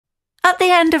At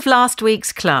the end of last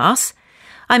week's class,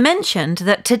 I mentioned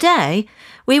that today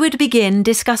we would begin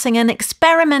discussing an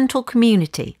experimental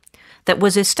community that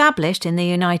was established in the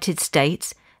United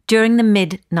States during the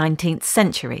mid-19th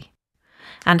century,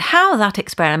 and how that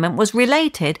experiment was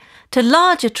related to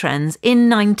larger trends in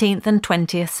 19th and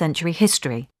 20th century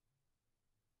history.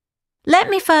 Let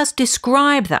me first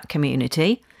describe that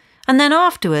community, and then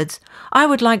afterwards I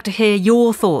would like to hear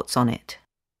your thoughts on it.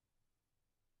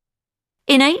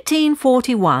 In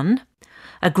 1841,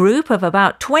 a group of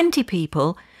about 20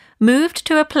 people moved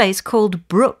to a place called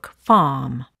Brook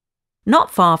Farm,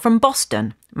 not far from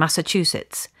Boston,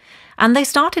 Massachusetts, and they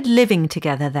started living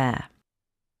together there.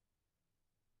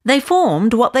 They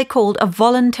formed what they called a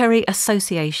voluntary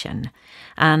association,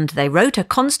 and they wrote a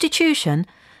constitution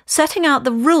setting out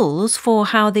the rules for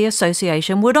how the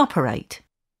association would operate.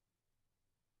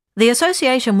 The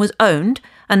association was owned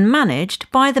and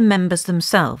managed by the members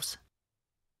themselves.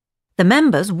 The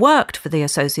members worked for the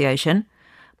association,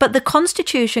 but the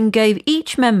constitution gave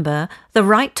each member the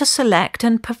right to select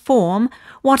and perform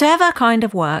whatever kind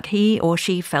of work he or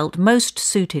she felt most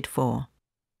suited for.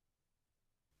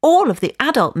 All of the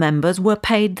adult members were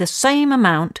paid the same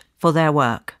amount for their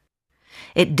work.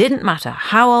 It didn't matter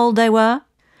how old they were,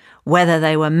 whether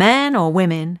they were men or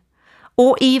women,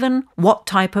 or even what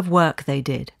type of work they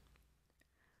did.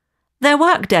 Their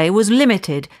workday was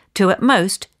limited to at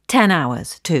most 10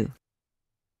 hours too.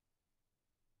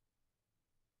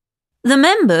 The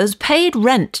members paid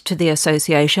rent to the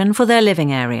association for their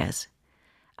living areas,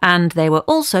 and they were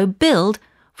also billed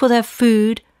for their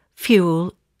food,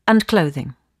 fuel, and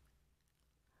clothing.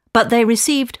 But they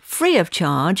received free of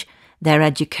charge their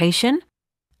education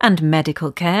and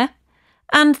medical care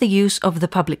and the use of the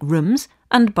public rooms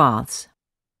and baths.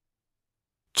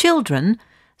 Children,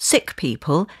 sick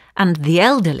people, and the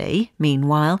elderly,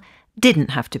 meanwhile,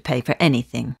 didn't have to pay for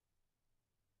anything.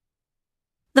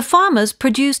 The farmers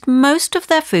produced most of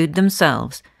their food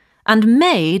themselves and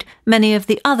made many of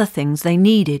the other things they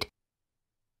needed.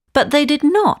 But they did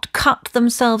not cut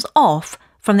themselves off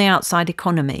from the outside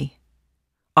economy.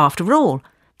 After all,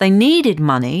 they needed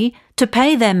money to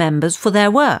pay their members for their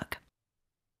work.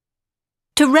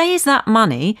 To raise that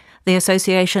money, the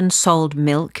association sold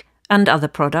milk and other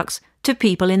products to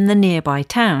people in the nearby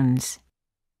towns.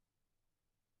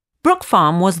 Brook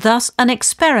Farm was thus an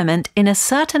experiment in a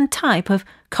certain type of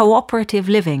cooperative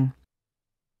living.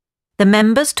 The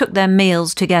members took their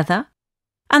meals together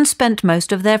and spent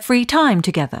most of their free time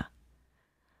together.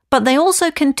 But they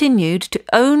also continued to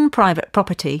own private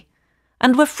property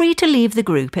and were free to leave the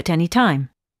group at any time.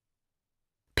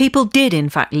 People did in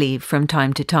fact leave from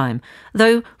time to time,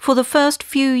 though for the first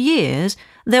few years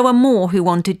there were more who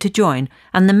wanted to join,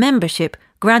 and the membership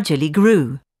gradually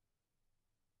grew.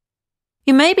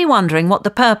 You may be wondering what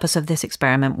the purpose of this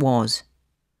experiment was.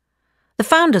 The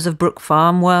founders of Brook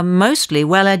Farm were mostly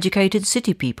well-educated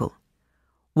city people.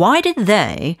 Why did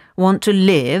they want to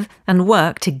live and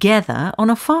work together on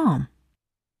a farm?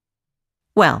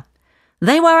 Well,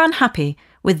 they were unhappy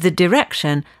with the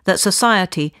direction that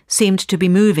society seemed to be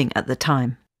moving at the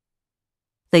time.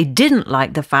 They didn't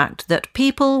like the fact that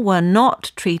people were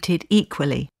not treated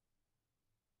equally.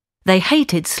 They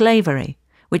hated slavery,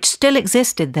 which still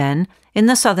existed then in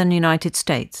the southern United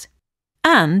States,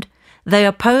 and they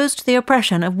opposed the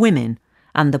oppression of women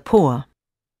and the poor.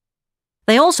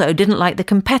 They also didn't like the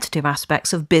competitive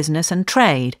aspects of business and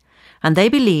trade, and they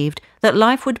believed that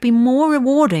life would be more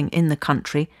rewarding in the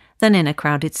country than in a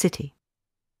crowded city.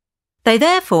 They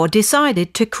therefore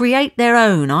decided to create their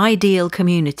own ideal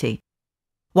community,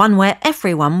 one where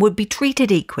everyone would be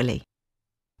treated equally,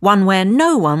 one where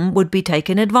no one would be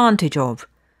taken advantage of,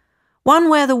 one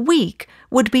where the weak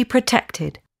would be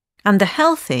protected and the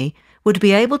healthy would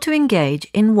be able to engage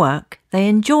in work they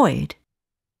enjoyed.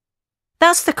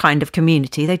 That's the kind of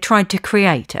community they tried to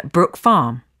create at Brook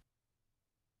Farm.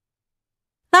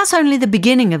 That's only the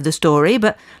beginning of the story,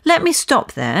 but let me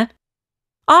stop there.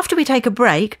 After we take a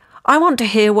break, I want to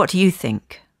hear what you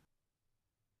think.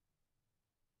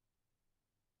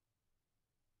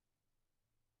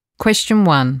 Question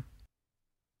 1.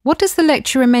 What does the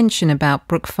lecturer mention about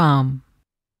Brook Farm?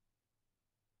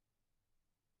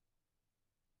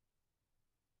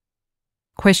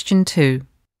 Question 2.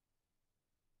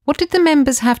 What did the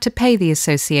members have to pay the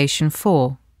association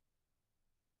for?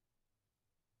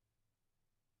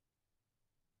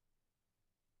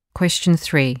 Question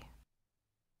 3.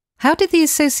 How did the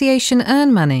association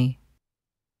earn money?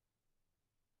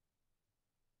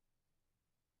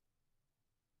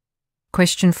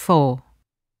 Question 4.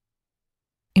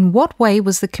 In what way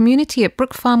was the community at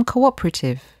Brook Farm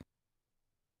cooperative?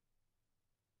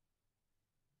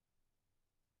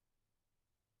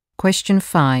 Question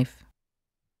 5.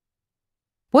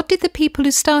 What did the people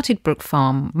who started Brook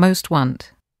Farm most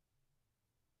want?